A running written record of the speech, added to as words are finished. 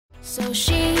So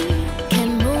she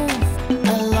can move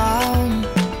along.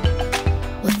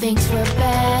 Well, things were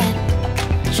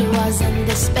bad. She was in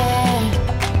despair.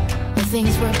 Well,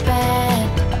 things were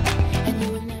bad. And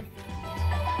you were never.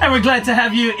 And we're glad to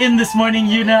have you in this morning,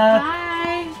 Yuna.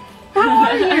 Hi. How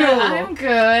are you? I'm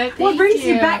good. What brings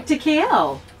you you back to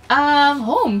KL?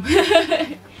 Home.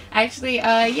 Actually,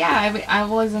 yeah, I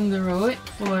was on the road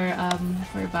for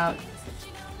about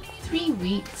 3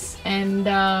 weeks, and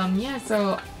yeah,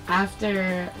 so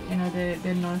after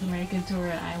the North American tour,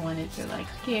 I wanted to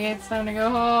okay, it's time to go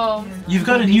home. You've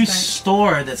got a new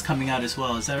store that's coming out as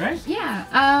well, is that right? Yeah.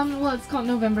 Well, it's called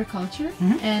November Culture,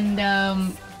 and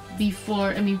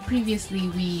previously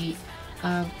we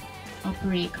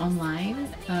operate online,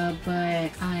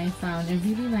 but I found a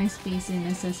really nice space in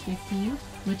SS15,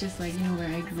 which is where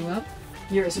I grew up.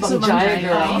 You're a Subang Jaya Jaya.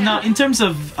 girl. Now, in terms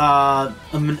of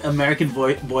an American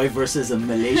boy versus a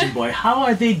Malaysian boy, how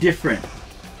are they different?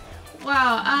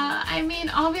 Wow.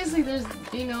 Obviously there's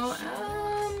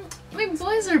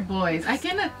boys are boys. I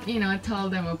cannot tell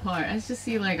them apart. I just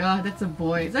see oh, that's a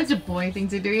boy. It's such a boy thing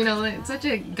to do. It's such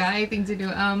a guy thing to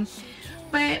do.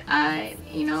 But I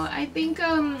think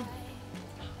wow,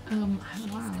 I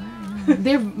don't know.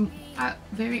 They're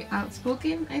very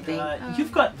outspoken, I think.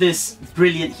 You've got this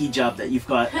brilliant hijab that you've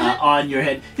got on your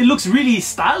head. It looks really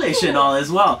stylish and all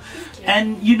as well.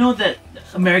 And you know that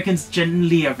Americans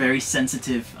generally are very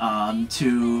sensitive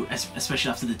to,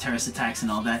 especially after the terrorist attacks and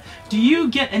all that. Do you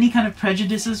get any kind of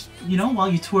prejudices,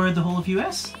 while you tour the whole of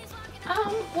US?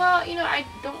 Well, I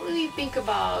don't really think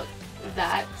about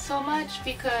that so much,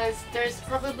 because there's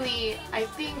probably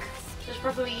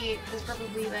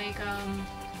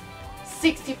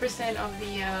 60% of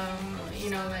the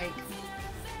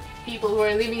people who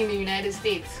are living in the United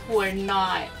States who are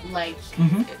not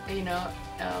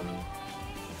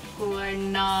who are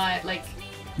not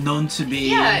known to be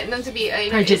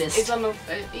prejudiced.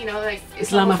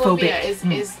 Islamophobic.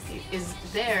 Is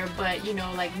there, but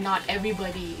not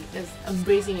everybody is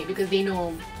embracing it because they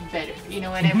know better. You know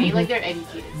what I mean? They're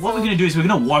educated. What we're gonna do is we're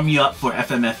gonna warm you up for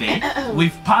FMFA.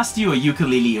 We've passed you a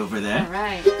ukulele over there.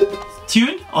 Alright.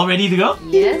 Tuned? All ready to go?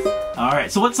 Yes.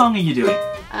 Alright, so what song are you doing?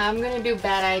 I'm gonna do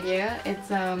Bad Idea. It's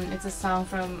a song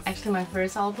from actually my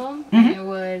first album. And it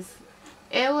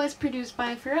was produced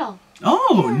by Pharrell.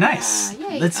 Oh, nice.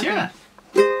 Yay. Let's hear that.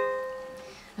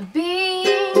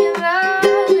 Being in love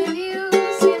with you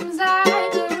seems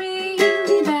like a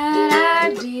really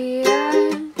bad idea.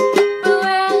 But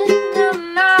when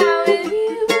I'm not with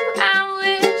you, I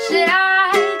wish that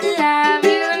I could have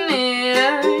you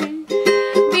near.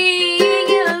 Being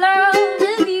in love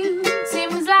with you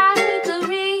seems like a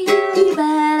really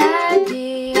bad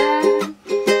idea.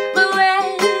 But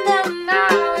when I'm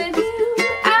not with you,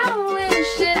 I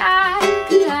wish that I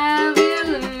could have you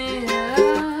near.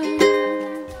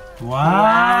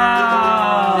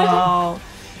 Wow.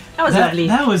 That was lovely.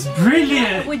 That was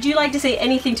brilliant. Would you like to say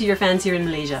anything to your fans here in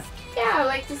Malaysia? Yeah, I'd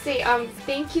like to say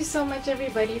thank you so much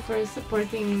everybody for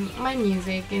supporting my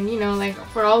music, and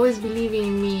for always believing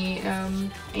in me.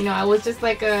 I was just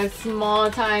a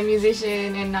small time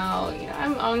musician, and now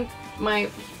I'm on my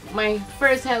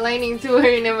first headlining tour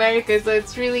in America, so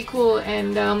it's really cool.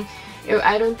 And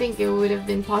I don't think it would have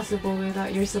been possible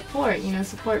without your support,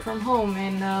 support from home.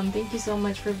 And thank you so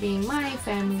much for being my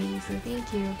family, so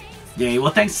thank you. Yay,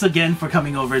 well thanks again for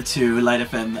coming over to Light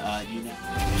FM, Yuna.